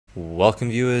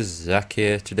Welcome viewers, Zach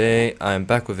here. Today I'm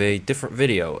back with a different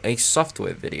video, a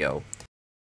software video.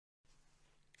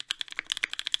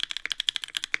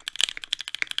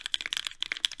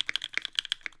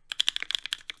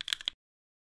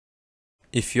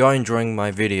 If you are enjoying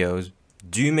my videos,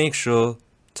 do make sure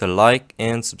to like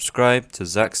and subscribe to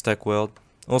Zach's Tech World.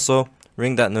 Also,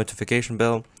 ring that notification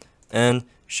bell and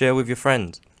share with your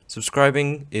friends.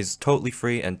 Subscribing is totally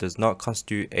free and does not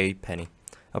cost you a penny.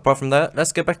 Apart from that,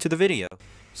 let's get back to the video.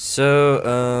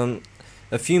 So,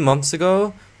 a few months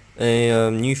ago, a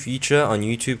new feature on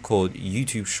YouTube called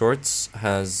YouTube Shorts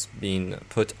has been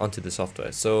put onto the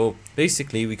software. So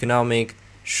basically, we can now make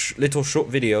little short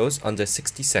videos under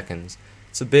 60 seconds.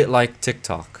 It's a bit like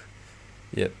TikTok.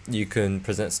 Yep, you can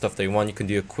present stuff they want. You can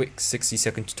do a quick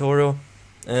 60-second tutorial,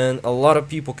 and a lot of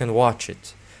people can watch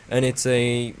it. And it's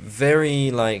a very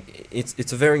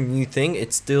it's a very new thing.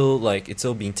 It's still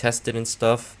being tested and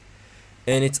stuff,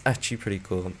 and it's actually pretty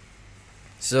cool.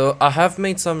 So I have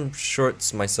made some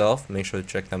shorts myself. Make sure to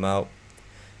check them out.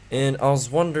 And I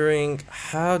was wondering,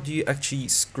 how do you actually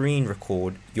screen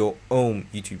record your own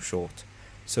YouTube short?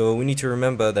 So we need to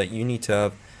remember that you need to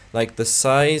have the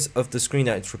size of the screen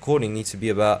that it's recording needs to be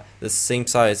about the same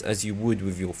size as you would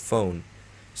with your phone.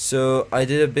 So I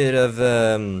did a bit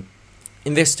of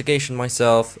investigation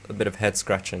myself, a bit of head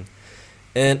scratching,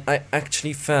 and I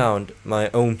actually found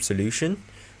my own solution.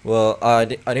 Well, I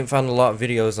didn't find a lot of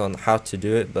videos on how to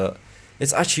do it, but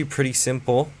it's actually pretty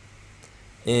simple.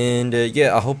 And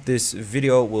yeah, I hope this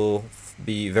video will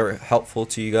be very helpful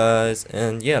to you guys,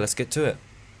 and yeah, let's get to it.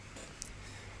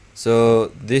 So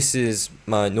this is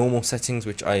my normal settings,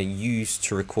 which I use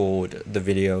to record the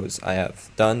videos I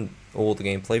have done, all the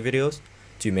gameplay videos.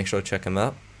 Do make sure to check them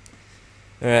out.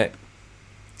 Alright,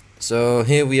 so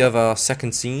here we have our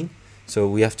second scene. So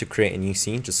we have to create a new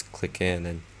scene. Just click here and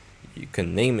then you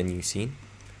can name a new scene.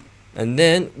 And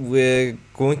then we're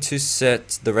going to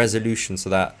set the resolution so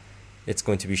that it's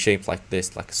going to be shaped like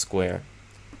this, like a square.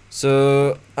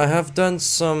 So I have done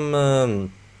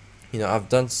some I've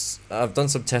done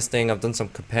some testing, I've done some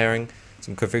comparing,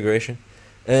 some configuration,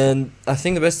 and I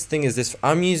think the best thing is this.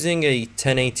 I'm using a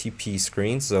 1080p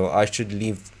screen, so I should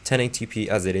leave 1080p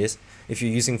as it is. If you're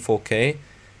using 4K,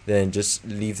 then just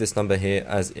leave this number here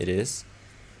as it is.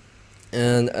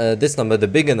 And this number, the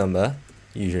bigger number,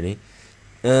 usually,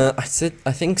 I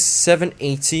think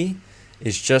 780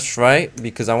 is just right,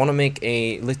 because I want to make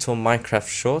a little Minecraft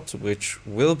short, which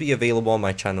will be available on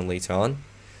my channel later on.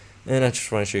 And I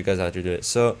just want to show you guys how to do it.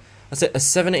 So I said a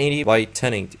 780 by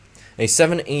 1080. A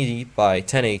 780 by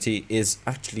 1080 is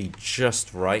actually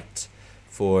just right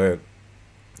for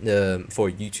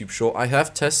YouTube short. I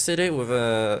have tested it with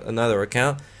another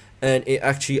account, and it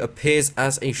actually appears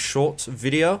as a short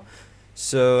video.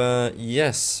 So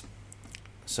yes.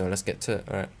 So let's get to it.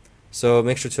 All right. So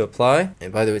make sure to apply.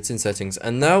 And by the way, it's in settings.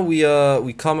 And now we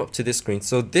come up to this screen.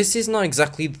 So this is not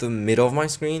exactly the middle of my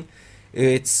screen.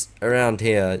 It's around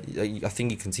here. I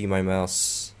think you can see my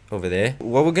mouse over there.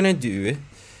 What we're gonna do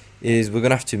is we're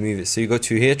gonna have to move it. So you go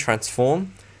to here,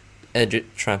 transform,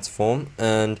 edit, transform,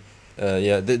 and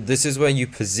yeah, this is where you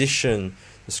position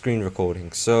the screen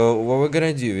recording. So what we're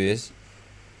gonna do is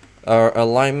our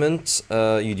alignment.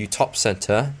 You do top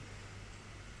center,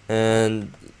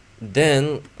 and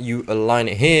then you align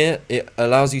it here. It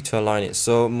allows you to align it.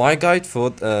 So my guide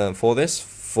for this,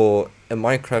 for a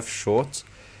Minecraft short,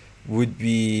 would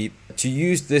be to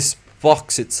use this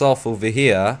box itself over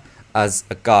here as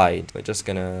a guide. We're just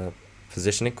gonna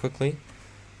position it quickly.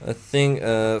 I think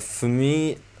for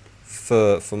me,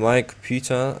 for my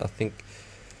computer, I think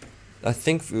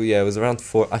yeah, it was around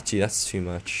 4. Actually, that's too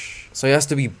much. So it has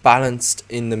to be balanced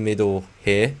in the middle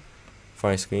here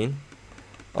for my screen.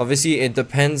 Obviously, it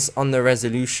depends on the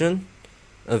resolution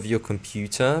of your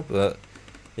computer, but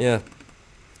yeah,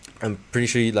 I'm pretty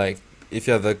sure if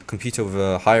you have a computer with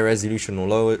a higher resolution or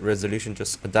lower resolution,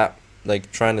 just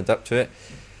try and adapt to it.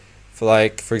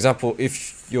 For example,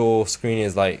 if your screen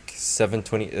is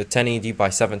 1080 by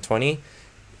 720,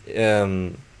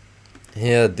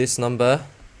 here this number,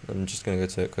 I'm just gonna go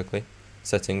to it quickly,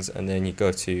 settings, and then you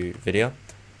go to video.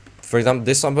 For example,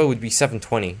 this number would be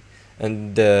 720,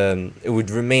 and it would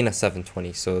remain at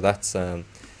 720. So that's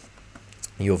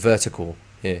your vertical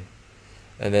here.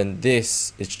 And then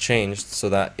this is changed so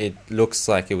that it looks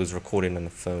like it was recorded on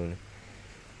the phone.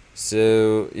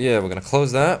 So yeah, we're gonna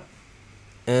close that.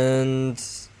 And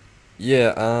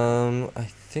yeah, I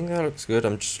think that looks good.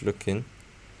 I'm just looking.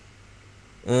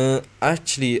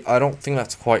 Actually, I don't think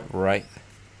that's quite right.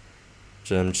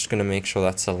 So I'm just gonna make sure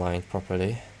that's aligned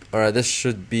properly. Alright, this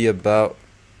should be about...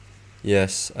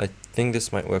 Yes, I think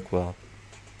this might work well.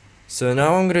 So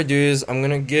now what I'm gonna do is I'm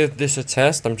gonna give this a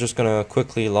test. I'm just gonna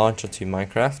quickly launch into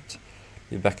Minecraft.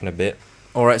 Be back in a bit.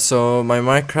 Alright, so my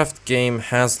Minecraft game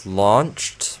has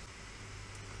launched.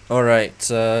 Alright,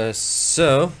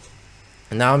 so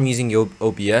now I'm using your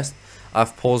OBS.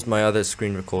 I've paused my other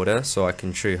screen recorder so I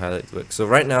can show you how it works. So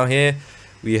right now here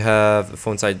we have the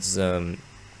phone side's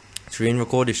screen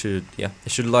record. It should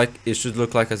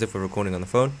look like as if we're recording on the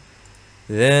phone.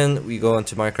 Then we go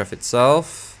onto Minecraft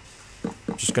itself.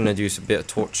 I'm just gonna do a bit of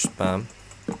torch spam,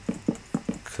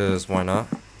 cause why not?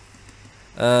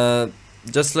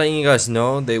 Just letting you guys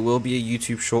know, there will be a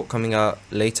YouTube short coming out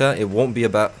later. It won't be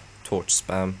about torch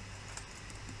spam,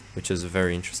 which is a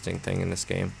very interesting thing in this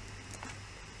game.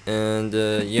 And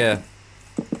yeah,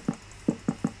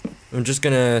 I'm just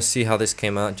gonna see how this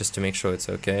came out just to make sure it's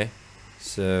okay.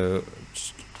 So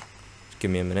just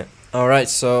give me a minute. Alright,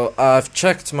 so I've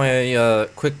checked my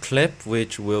quick clip,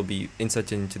 which will be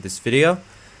inserted into this video.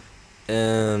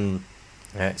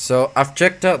 Alright, so I've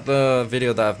checked out the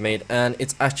video that I've made, and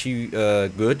it's actually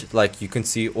good. Like, you can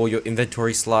see all your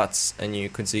inventory slots, and you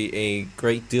can see a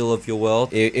great deal of your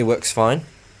world. It works fine.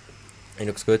 It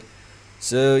looks good.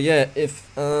 So yeah,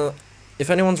 if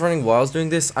anyone's running whilst doing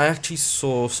this, I actually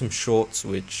saw some shorts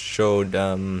which showed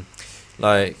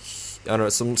like, I don't know,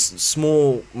 some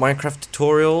small Minecraft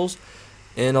tutorials,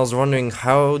 and I was wondering,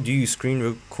 how do you screen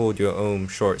record your own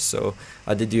shorts? So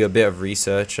I did do a bit of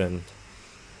research, and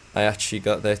I actually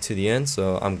got there to the end,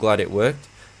 so I'm glad it worked.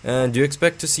 And do you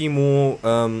expect to see more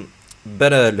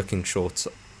better looking shorts,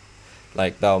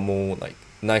 like that are more like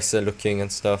nicer looking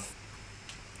and stuff?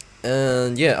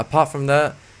 And yeah, apart from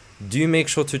that, do make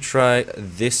sure to try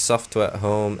this software at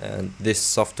home and this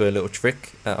software little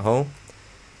trick at home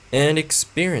and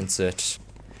experience it.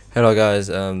 Hello guys,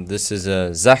 this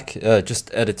is Zach, just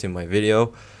editing my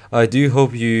video. I do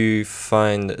hope you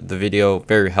find the video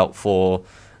very helpful,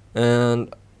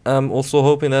 and I'm also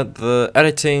hoping that the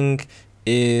editing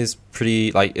is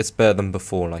pretty, like, it's better than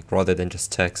before, like, rather than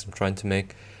just text. I'm trying to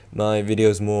make my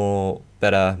videos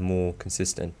more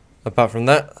consistent. Apart from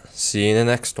that, see you in the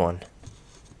next one.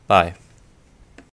 Bye.